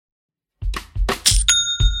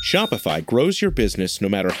Shopify grows your business no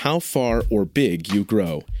matter how far or big you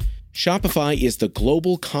grow. Shopify is the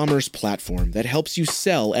global commerce platform that helps you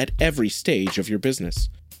sell at every stage of your business.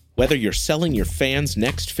 Whether you're selling your fans'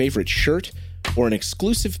 next favorite shirt or an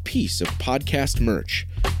exclusive piece of podcast merch,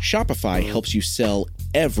 Shopify helps you sell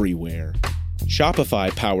everywhere.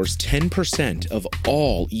 Shopify powers 10% of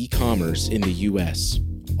all e-commerce in the U.S.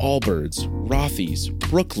 Allbirds, Rothy's,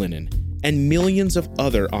 Brooklinen, and millions of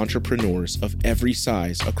other entrepreneurs of every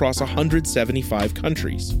size across 175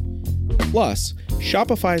 countries. Plus,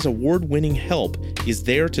 Shopify's award-winning help is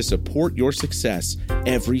there to support your success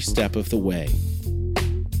every step of the way.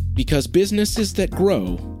 Because businesses that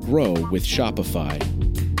grow, grow with Shopify.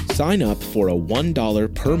 Sign up for a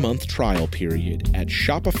 $1 per month trial period at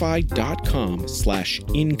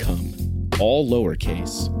shopify.com/income, all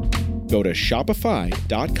lowercase. Go to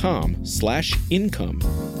shopify.com/income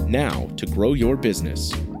now to grow your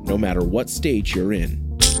business, no matter what stage you're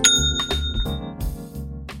in.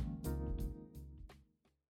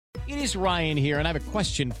 It is Ryan here, and I have a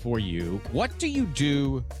question for you. What do you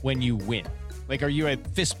do when you win? Like, are you a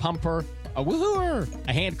fist pumper, a woohooer,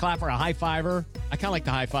 a hand clapper, a high fiver? I kind of like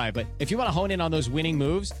the high five, but if you want to hone in on those winning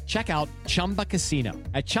moves, check out Chumba Casino.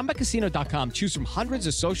 At ChumbaCasino.com, choose from hundreds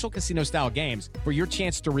of social casino-style games for your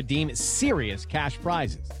chance to redeem serious cash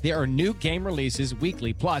prizes. There are new game releases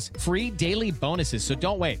weekly, plus free daily bonuses, so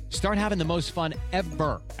don't wait. Start having the most fun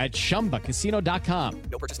ever at ChumbaCasino.com.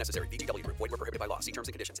 No purchase necessary. VGW Group. Void where prohibited by law. See terms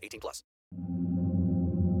and conditions. 18+.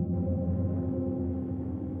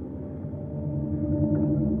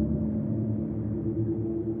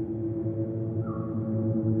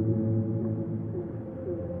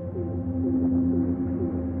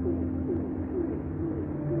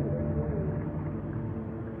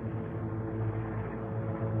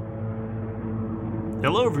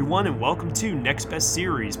 Hello, everyone, and welcome to Next Best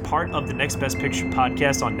Series, part of the Next Best Picture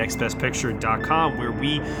podcast on nextbestpicture.com, where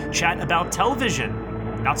we chat about television,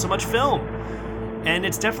 not so much film. And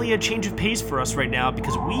it's definitely a change of pace for us right now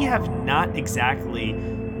because we have not exactly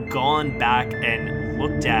gone back and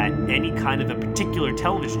looked at any kind of a particular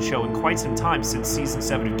television show in quite some time since season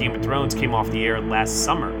 7 of Game of Thrones came off the air last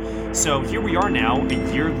summer. So here we are now,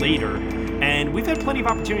 a year later, and we've had plenty of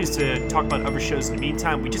opportunities to talk about other shows in the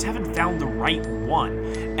meantime. We just haven't found the right one.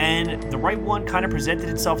 And the right one kind of presented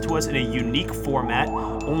itself to us in a unique format,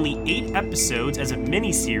 only 8 episodes as a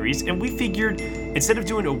mini-series, and we figured instead of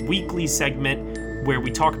doing a weekly segment where we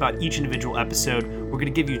talk about each individual episode, we're going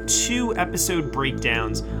to give you 2 episode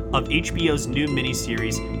breakdowns of HBO's new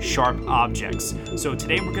miniseries, Sharp Objects. So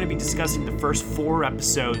today we're going to be discussing the first 4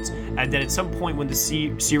 episodes, and then at some point when the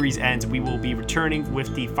series ends, we will be returning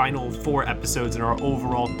with the final 4 episodes and our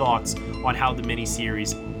overall thoughts on how the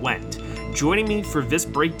miniseries went. Joining me for this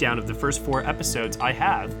breakdown of the first 4 episodes, I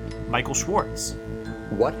have Michael Schwartz.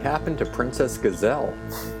 What happened to Princess Gazelle?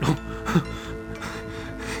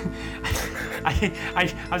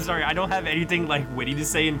 I'm sorry, I don't have anything like witty to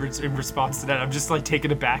say in response to that. I'm just like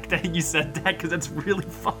taken aback that you said that because that's really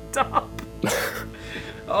fucked up.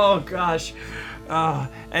 Oh gosh.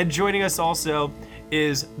 And joining us also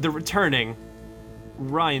is the returning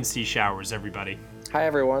Ryan C. Showers, everybody. Hi,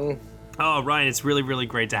 everyone. Oh, Ryan, it's really, really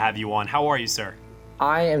great to have you on. How are you, sir?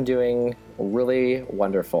 I am doing really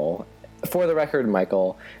wonderful. For the record,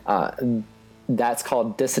 Michael, that's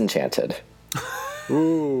called Disenchanted.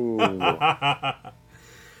 Ooh.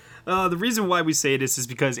 The reason why we say this is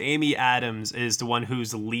because Amy Adams is the one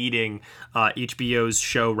who's leading HBO's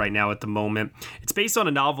show right now at the moment. It's based on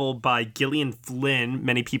a novel by Gillian Flynn.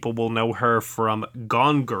 Many people will know her from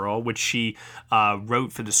Gone Girl, which she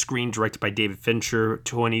wrote for the screen, directed by David Fincher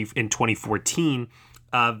in 2014.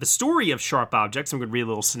 The story of Sharp Objects, I'm going to read a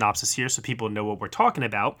little synopsis here so people know what we're talking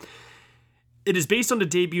about. It is based on the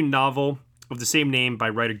debut novel of the same name by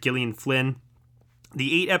writer Gillian Flynn.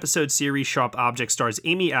 The 8-episode series Sharp Objects stars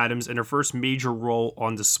Amy Adams in her first major role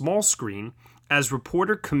on the small screen as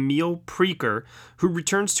reporter Camille Preaker, who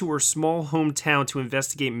returns to her small hometown to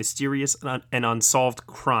investigate mysterious and unsolved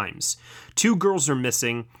crimes. 2 girls are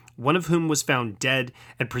missing, one of whom was found dead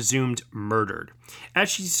and presumed murdered. As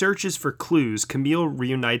she searches for clues, Camille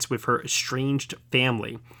reunites with her estranged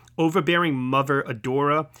family. Overbearing mother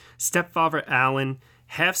Adora, stepfather Alan,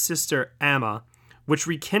 half-sister Emma, which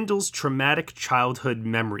rekindles traumatic childhood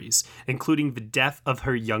memories, including the death of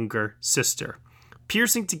her younger sister.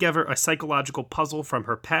 Piercing together a psychological puzzle from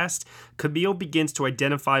her past, Camille begins to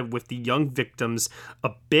identify with the young victims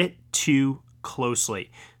a bit too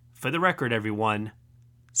closely. For the record, everyone,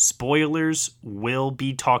 spoilers will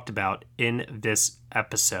be talked about in this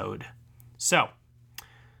episode. So,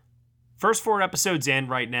 first 4 episodes in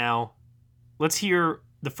right now. Let's hear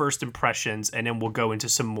the first impressions, and then we'll go into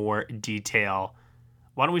some more detail.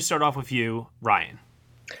 Why don't we start off with you, Ryan?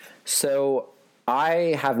 So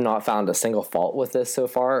I have not found a single fault with this so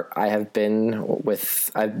far. I've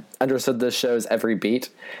understood this show's every beat,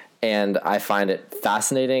 and I find it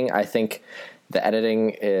fascinating. I think the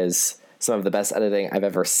editing is some of the best editing I've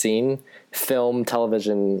ever seen, film,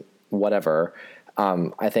 television, whatever.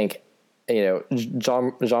 I think,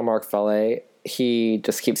 Jean-Marc Vallée, he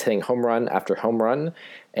just keeps hitting home run after home run.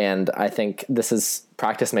 And I think this is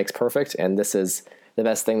practice makes perfect. And this is the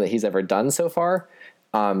best thing that he's ever done so far.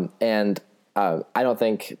 I don't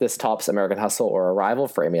think this tops American Hustle or Arrival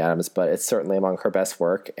for Amy Adams, but it's certainly among her best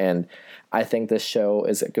work. And I think this show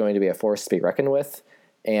is going to be a force to be reckoned with.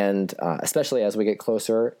 And especially as we get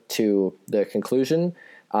closer to the conclusion,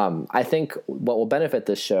 I think what will benefit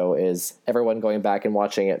this show is everyone going back and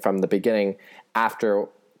watching it from the beginning after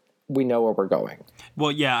we know where we're going.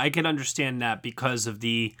 Well, yeah, I can understand that because of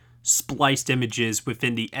the spliced images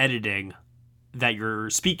within the editing that you're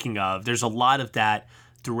speaking of. There's a lot of that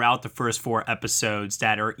throughout the first 4 episodes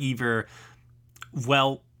that are either,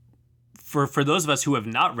 well, for those of us who have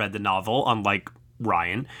not read the novel, unlike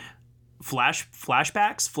Ryan,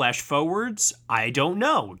 flashbacks, flash forwards, I don't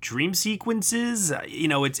know, dream sequences,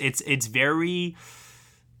 it's very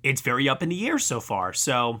up in the air so far.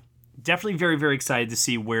 So definitely very, very excited to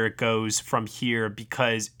see where it goes from here,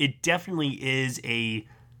 because it definitely is a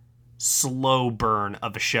slow burn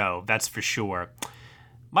of a show, that's for sure.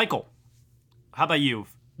 Michael, how about you?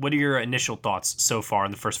 What are your initial thoughts so far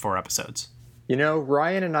in the first 4 episodes?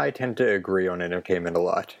 Ryan and I tend to agree on entertainment a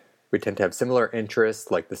lot. We tend to have similar interests,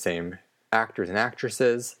 like the same actors and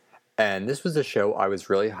actresses, and this was a show I was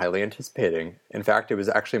really highly anticipating. In fact, it was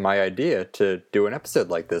actually my idea to do an episode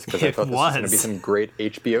like this, because I thought this was going to be some great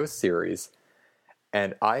HBO series.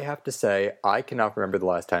 And I have to say, I cannot remember the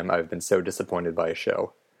last time I've been so disappointed by a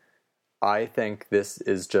show. I think this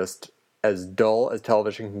is just as dull as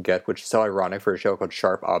television can get, which is so ironic for a show called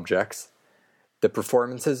Sharp Objects. The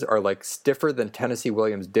performances are like stiffer than Tennessee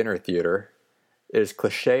Williams' dinner theater. It is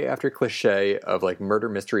cliche after cliche of like murder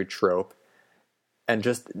mystery trope. And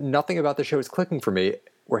just nothing about the show is clicking for me.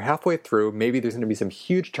 We're halfway through. Maybe there's going to be some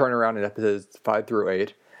huge turnaround in episodes 5 through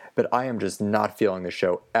 8. But I am just not feeling the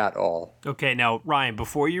show at all. Okay, now, Ryan,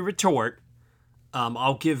 before you retort,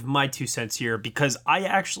 I'll give my 2 cents here, because I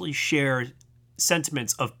actually share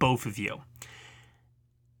sentiments of both of you.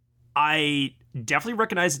 I definitely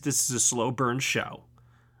recognize that this is a slow burn show.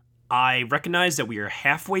 I recognize that we are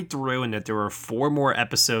halfway through and that there are 4 more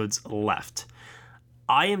episodes left.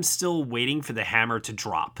 I am still waiting for the hammer to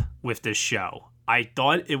drop with this show. I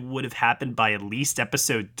thought it would have happened by at least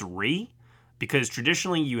episode 3, because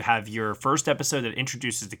traditionally you have your first episode that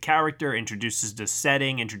introduces the character, introduces the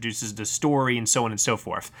setting, introduces the story, and so on and so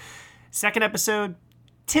forth. Second episode,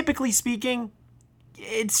 typically speaking,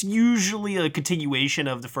 it's usually a continuation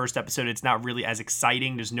of the first episode. It's not really as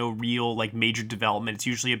exciting. There's no real major development. It's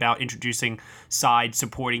usually about introducing side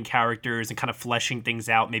supporting characters and kind of fleshing things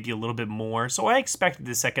out maybe a little bit more. So I expected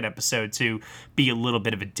the second episode to be a little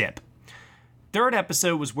bit of a dip. Third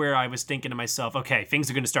episode was where I was thinking to myself, okay, things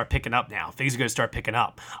are going to start picking up now. Things are going to start picking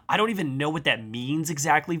up. I don't even know what that means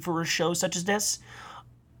exactly for a show such as this.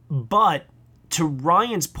 But to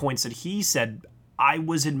Ryan's points that he said, I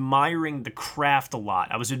was admiring the craft a lot.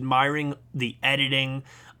 I was admiring the editing.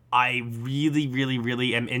 I really, really,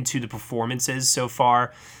 really am into the performances so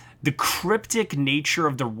far. The cryptic nature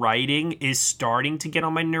of the writing is starting to get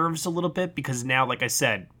on my nerves a little bit, because now, like I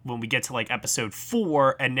said, when we get to episode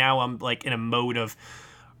 4, and now I'm in a mode of,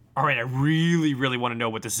 all right, I really, really want to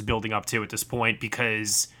know what this is building up to at this point,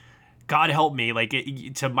 because God help me,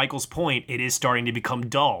 to Michael's point, it is starting to become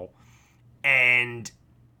dull. And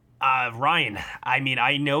Ryan,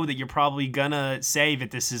 I know that you're probably gonna say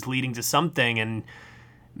that this is leading to something, and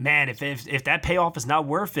man, if that payoff is not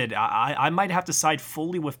worth it, I might have to side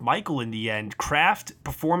fully with Michael in the end. Craft,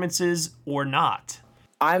 performances, or not.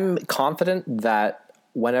 I'm confident that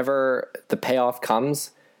whenever the payoff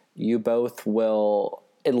comes, you both will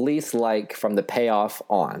at least from the payoff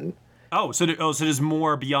on. So there's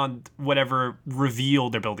more beyond whatever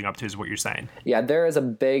reveal they're building up to, is what you're saying. Yeah, there is a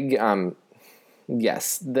big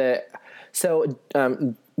yes.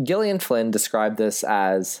 Gillian Flynn described this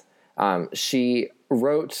as she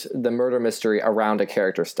wrote the murder mystery around a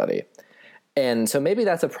character study. And so maybe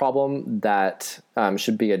that's a problem that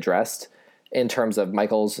should be addressed in terms of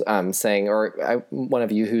Michael's saying, or one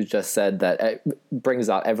of you who just said that it brings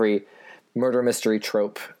out every murder mystery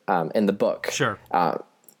trope in the book. Sure.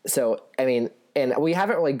 And we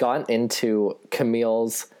haven't really gone into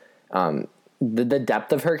Camille's the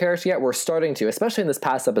depth of her character yet. We're starting to, especially in this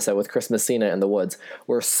past episode with Chris Messina in the woods,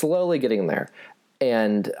 we're slowly getting there.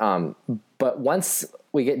 And, but once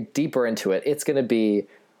we get deeper into it, it's going to be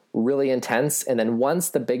really intense. And then once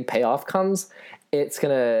the big payoff comes, it's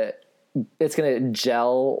going to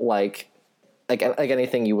gel like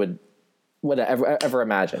anything you would ever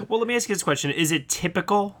imagine. Well, let me ask you this question. Is it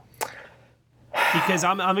typical? Because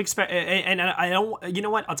I'm expecting, and I don't, you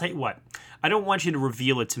know what? I'll tell you what. I don't want you to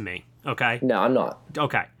reveal it to me, okay? No, I'm not.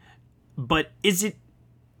 Okay. But is it,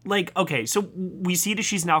 like, okay, so we see that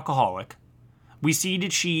she's an alcoholic. We see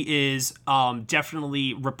that she is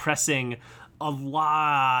definitely repressing a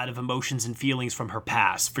lot of emotions and feelings from her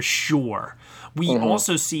past, for sure. We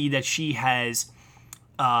also see that she has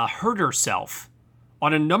hurt herself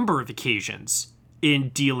on a number of occasions in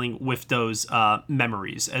dealing with those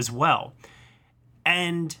memories as well.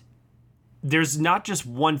 And there's not just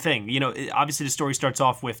one thing. You know, obviously the story starts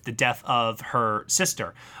off with the death of her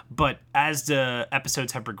sister, but as the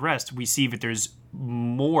episodes have progressed, we see that there's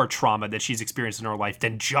more trauma that she's experienced in her life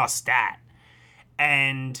than just that.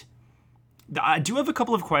 And I do have a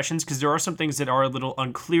couple of questions because there are some things that are a little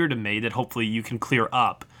unclear to me that hopefully you can clear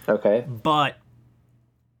up. Okay. But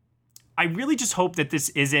I really just hope that this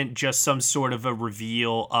isn't just some sort of a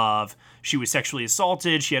reveal of she was sexually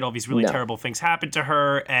assaulted, she had all these really terrible things happen to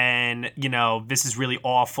her, and, you know, this is really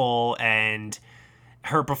awful, and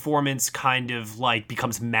her performance kind of, like,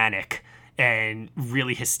 becomes manic and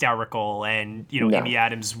really hysterical, and, you know, Amy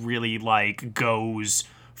Adams really, like, goes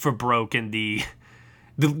for broke in the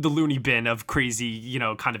loony bin of crazy, you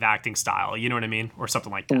know, kind of acting style, you know what I mean? Or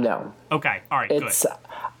something like that. No. Okay, all right, good.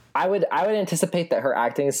 I would anticipate that her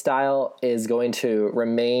acting style is going to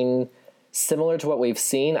remain similar to what we've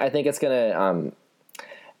seen. I think it's gonna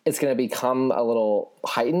become a little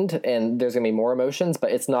heightened, and there's gonna be more emotions,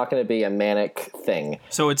 but it's not gonna be a manic thing.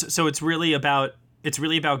 So it's really about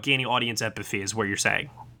gaining audience empathy, is what you're saying.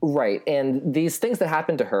 Right, and these things that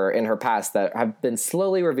happened to her in her past that have been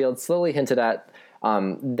slowly revealed, slowly hinted at,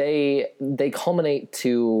 they culminate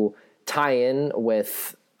to tie in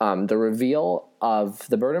with the reveal of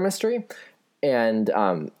the murder mystery, and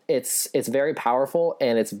it's very powerful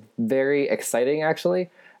and it's very exciting, actually.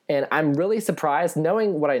 And I'm really surprised,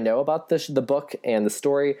 knowing what I know about the book and the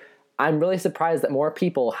story, I'm really surprised that more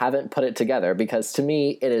people haven't put it together, because to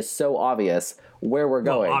me it is so obvious where we're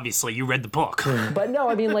going. Well, obviously you read the book. But no,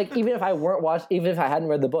 I mean, like, even if I hadn't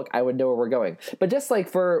read the book, I would know where we're going. But just like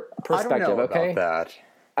for perspective, I don't know okay? about that.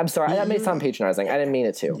 I'm sorry, that may sound patronizing. I didn't mean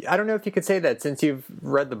it to. I don't know if you could say that since you've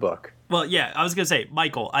read the book. Well, yeah, I was going to say,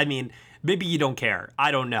 Michael, I mean, maybe you don't care.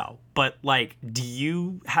 I don't know. But, like, do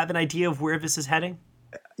you have an idea of where this is heading?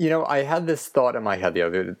 You know, I had this thought in my head the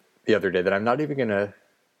other day that I'm not even going to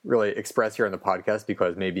really express here on the podcast,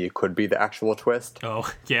 because maybe it could be the actual twist.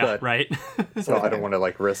 Oh, yeah, right. So I don't want to,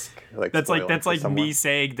 like, risk, like, that's like someone. me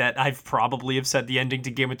saying that I've probably have said the ending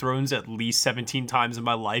to Game of Thrones at least 17 times in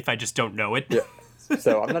my life. I just don't know it. Yeah.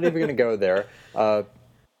 So I'm not even going to go there.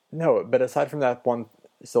 No, but aside from that one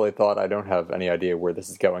silly thought, I don't have any idea where this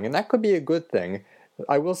is going. And that could be a good thing.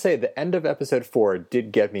 I will say the end of episode 4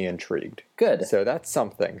 did get me intrigued. Good. So that's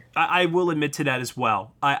something. I will admit to that as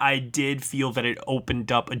well. I did feel that it opened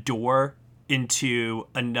up a door into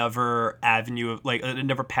another avenue, like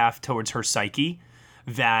another path towards her psyche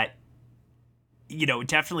that, you know,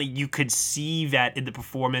 definitely you could see that in the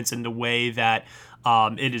performance and the way that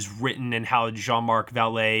it is written and how Jean-Marc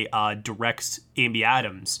Vallée directs Amy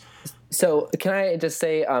Adams. So can I just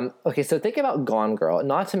say, okay, so think about Gone Girl,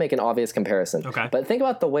 not to make an obvious comparison, okay, but think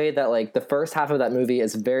about the way that, like, the first half of that movie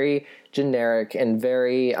is very generic and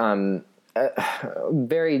very,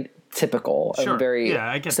 very typical. Sure. And very,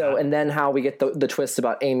 yeah, I get that. And then how we get the twist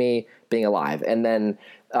about Amy being alive, and then,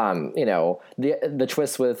 you know, the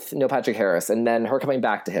twist with Neil Patrick Harris, and then her coming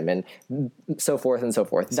back to him, and so forth and so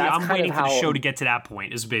forth. See, I'm waiting for the show to get to that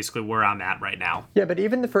point, is basically where I'm at right now. Yeah, but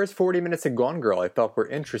even the first 40 minutes of Gone Girl I thought were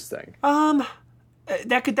interesting.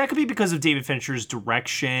 That could be because of David Fincher's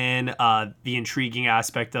direction, the intriguing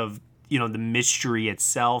aspect of, you know, the mystery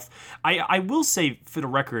itself. I will say, for the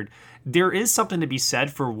record, there is something to be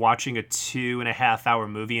said for watching a 2.5 hour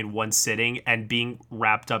movie in one sitting and being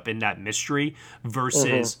wrapped up in that mystery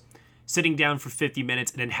versus sitting down for 50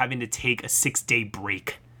 minutes and then having to take a 6-day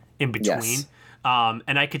break in between. Yes.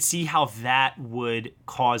 And I could see how that would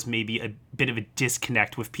cause maybe a bit of a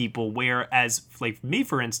disconnect with people, whereas, like me,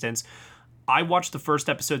 for instance, I watched the first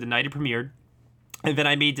episode the night it premiered, and then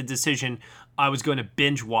I made the decision I was going to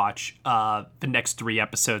binge watch the next 3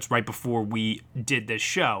 episodes right before we did this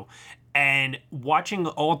show. And watching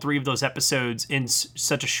all 3 of those episodes in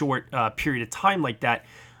such a short period of time like that,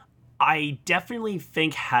 I definitely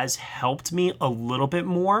think has helped me a little bit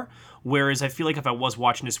more. Whereas I feel like if I was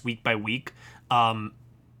watching this week by week,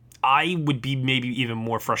 I would be maybe even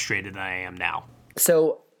more frustrated than I am now.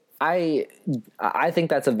 So I think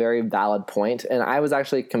that's a very valid point, and I was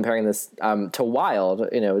actually comparing this to Wild,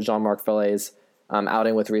 Jean-Marc Vallée's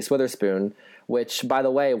outing with Reese Witherspoon, which, by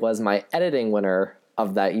the way, was my editing winner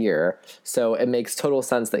of that year. So it makes total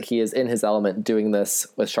sense that he is in his element doing this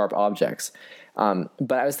with Sharp Objects.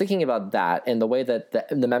 But I was thinking about that and the way that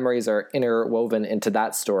the memories are interwoven into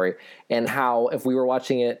that story, and how if we were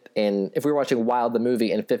watching Wild the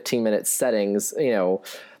movie in 15-minute settings,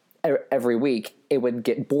 every week, it would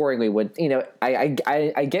get boring. We would,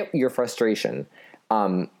 I get your frustration.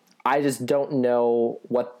 I just don't know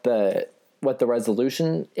what the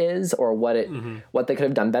resolution is, or what they could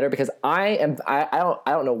have done better, because I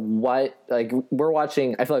don't know what, like, we're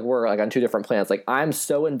watching, I feel like we're like on two different planets. Like, I'm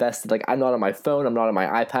so invested, like, I'm not on my phone, I'm not on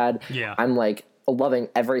my iPad. Yeah. I'm like loving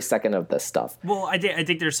every second of this stuff. Well, I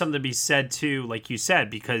think there's something to be said too, like you said,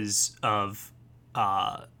 because of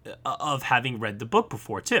having read the book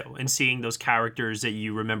before too, and seeing those characters that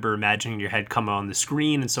you remember imagining in your head come on the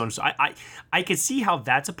screen and so on. So I could see how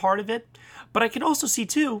that's a part of it, but I can also see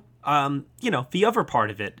too, the other part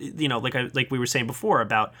of it, like we were saying before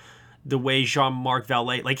about the way Jean-Marc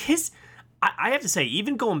Vallée, like I have to say,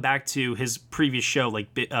 even going back to his previous show,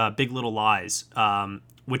 like Big Little Lies,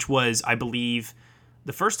 which was, I believe,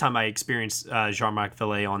 the first time I experienced Jean-Marc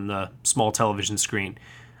Vallée on the small television screen,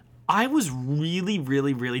 I was really,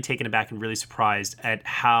 really, really taken aback and really surprised at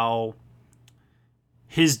how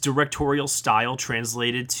his directorial style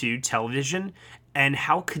translated to television and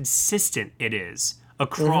how consistent it is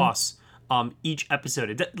across each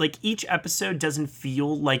episode. Each episode doesn't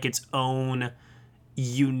feel like its own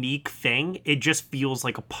unique thing. It just feels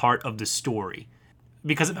like a part of the story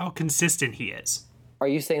because of how consistent he is. Are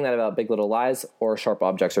you saying that about Big Little Lies or Sharp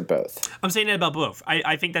Objects, or both? I'm saying that about both.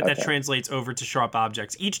 I think that translates over to Sharp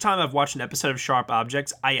Objects. Each time I've watched an episode of Sharp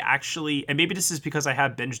Objects, I actually, and maybe this is because I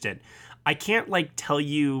have binged it, I can't tell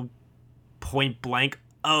you point blank,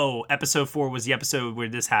 oh, episode 4 was the episode where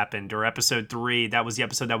this happened, or episode 3, that was the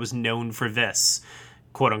episode that was known for this,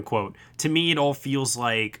 quote unquote. To me, it all feels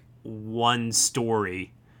like one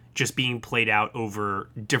story just being played out over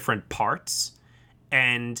different parts.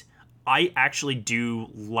 And I actually do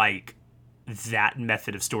like that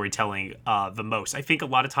method of storytelling the most. I think a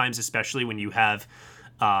lot of times, especially when you have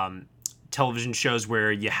television shows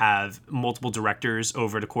where you have multiple directors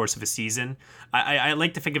over the course of a season, I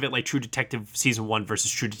like to think of it like True Detective Season 1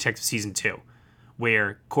 versus True Detective Season 2,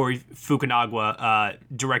 where Corey Fukunaga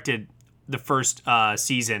directed the first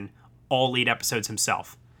season, all 8 episodes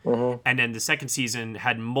himself. Mm-hmm. And then the second season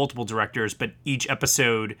had multiple directors, but each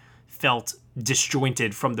episode felt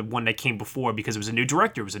disjointed from the one that came before because it was a new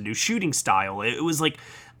director, it was a new shooting style. It was like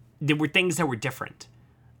there were things that were different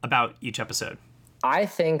about each episode. I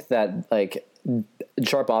think that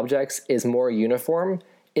Sharp Objects is more uniform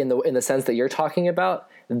in the sense that you're talking about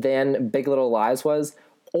than Big Little Lies was,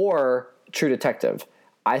 or True Detective.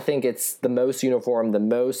 I think it's the most uniform,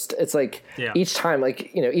 it's like each time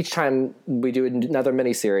we do another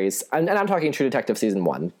miniseries, and I'm talking True Detective Season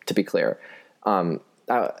 1, to be clear.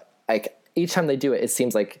 Each time they do it, it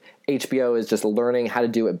seems like HBO is just learning how to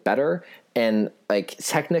do it better, and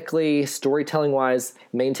technically, storytelling wise,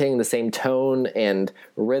 maintaining the same tone and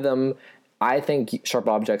rhythm. I think Sharp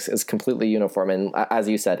Objects is completely uniform, and as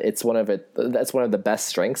you said, that's one of the best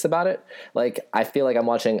strengths about it. I feel like I'm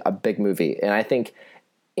watching a big movie, and I think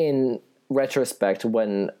in retrospect,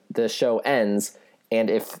 when the show ends, and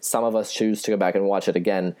if some of us choose to go back and watch it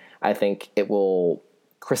again, I think it will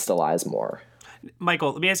crystallize more.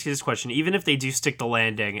 Michael, let me ask you this question. Even if they do stick the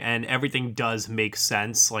landing and everything does make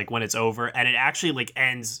sense, when it's over, and it actually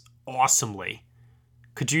ends awesomely,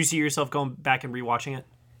 could you see yourself going back and rewatching it?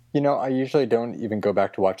 I usually don't even go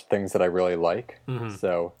back to watch things that I really like. Mm-hmm.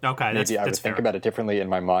 So okay, maybe I would think about it differently in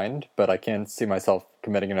my mind, but I can't see myself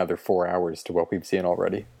committing another 4 hours to what we've seen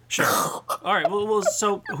already. Sure. All right. Well,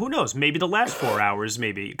 so who knows? Maybe the last 4 hours,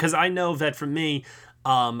 maybe. Because I know that for me,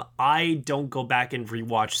 I don't go back and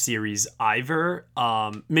rewatch series either.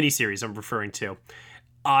 Miniseries I'm referring to.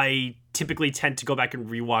 I typically tend to go back and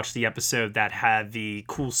rewatch the episode that had the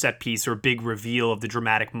cool set piece or big reveal of the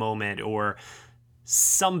dramatic moment or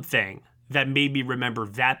something that made me remember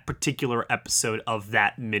that particular episode of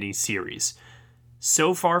that miniseries.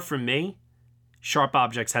 So far from me, Sharp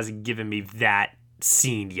Objects hasn't given me that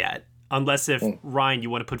scene yet. Unless if, Ryan, you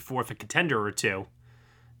want to put forth a contender or two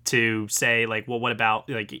to say, what about,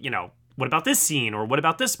 what about this scene or what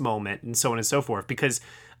about this moment and so on and so forth? Because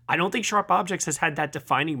I don't think Sharp Objects has had that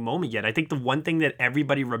defining moment yet. I think the one thing that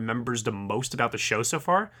everybody remembers the most about the show so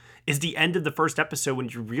far is the end of the first episode when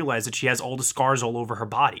you realize that she has all the scars all over her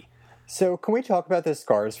body. So can we talk about the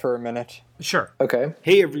scars for a minute? Sure. Okay.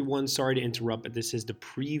 Hey everyone, sorry to interrupt, but this is the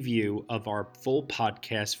preview of our full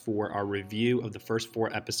podcast for our review of the first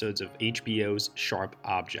 4 episodes of HBO's Sharp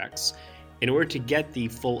Objects. In order to get the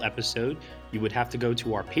full episode, you would have to go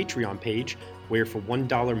to our Patreon page, where for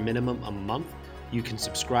 $1 minimum a month, you can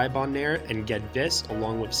subscribe on there and get this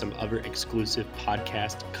along with some other exclusive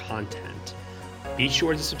podcast content. Be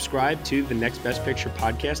sure to subscribe to the Next Best Picture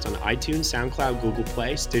podcast on iTunes, SoundCloud, Google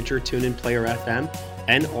Play, Stitcher, TuneIn, Player FM,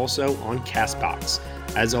 and also on CastBox.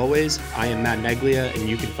 As always, I am Matt Neglia, and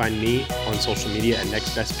you can find me on social media at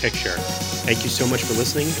Next Best Picture. Thank you so much for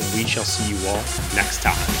listening, and we shall see you all next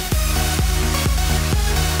time.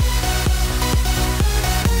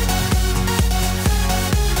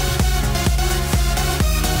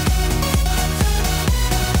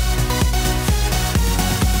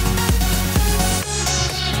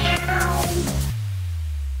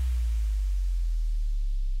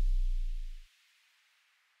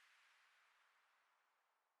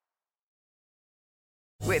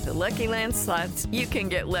 With the Lucky Land Slots, you can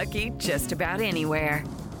get lucky just about anywhere.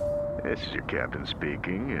 This is your captain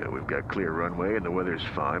speaking. We've got clear runway and the weather's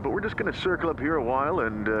fine, but we're just going to circle up here a while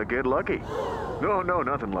and get lucky. No,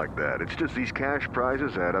 nothing like that. It's just these cash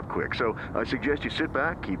prizes add up quick. So I suggest you sit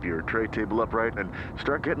back, keep your tray table upright, and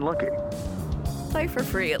start getting lucky. Play for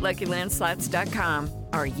free at LuckyLandSlots.com.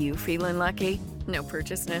 Are you feeling lucky? No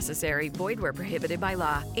purchase necessary. Void where prohibited by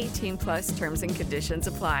law. 18+ terms and conditions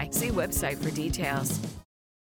apply. See website for details.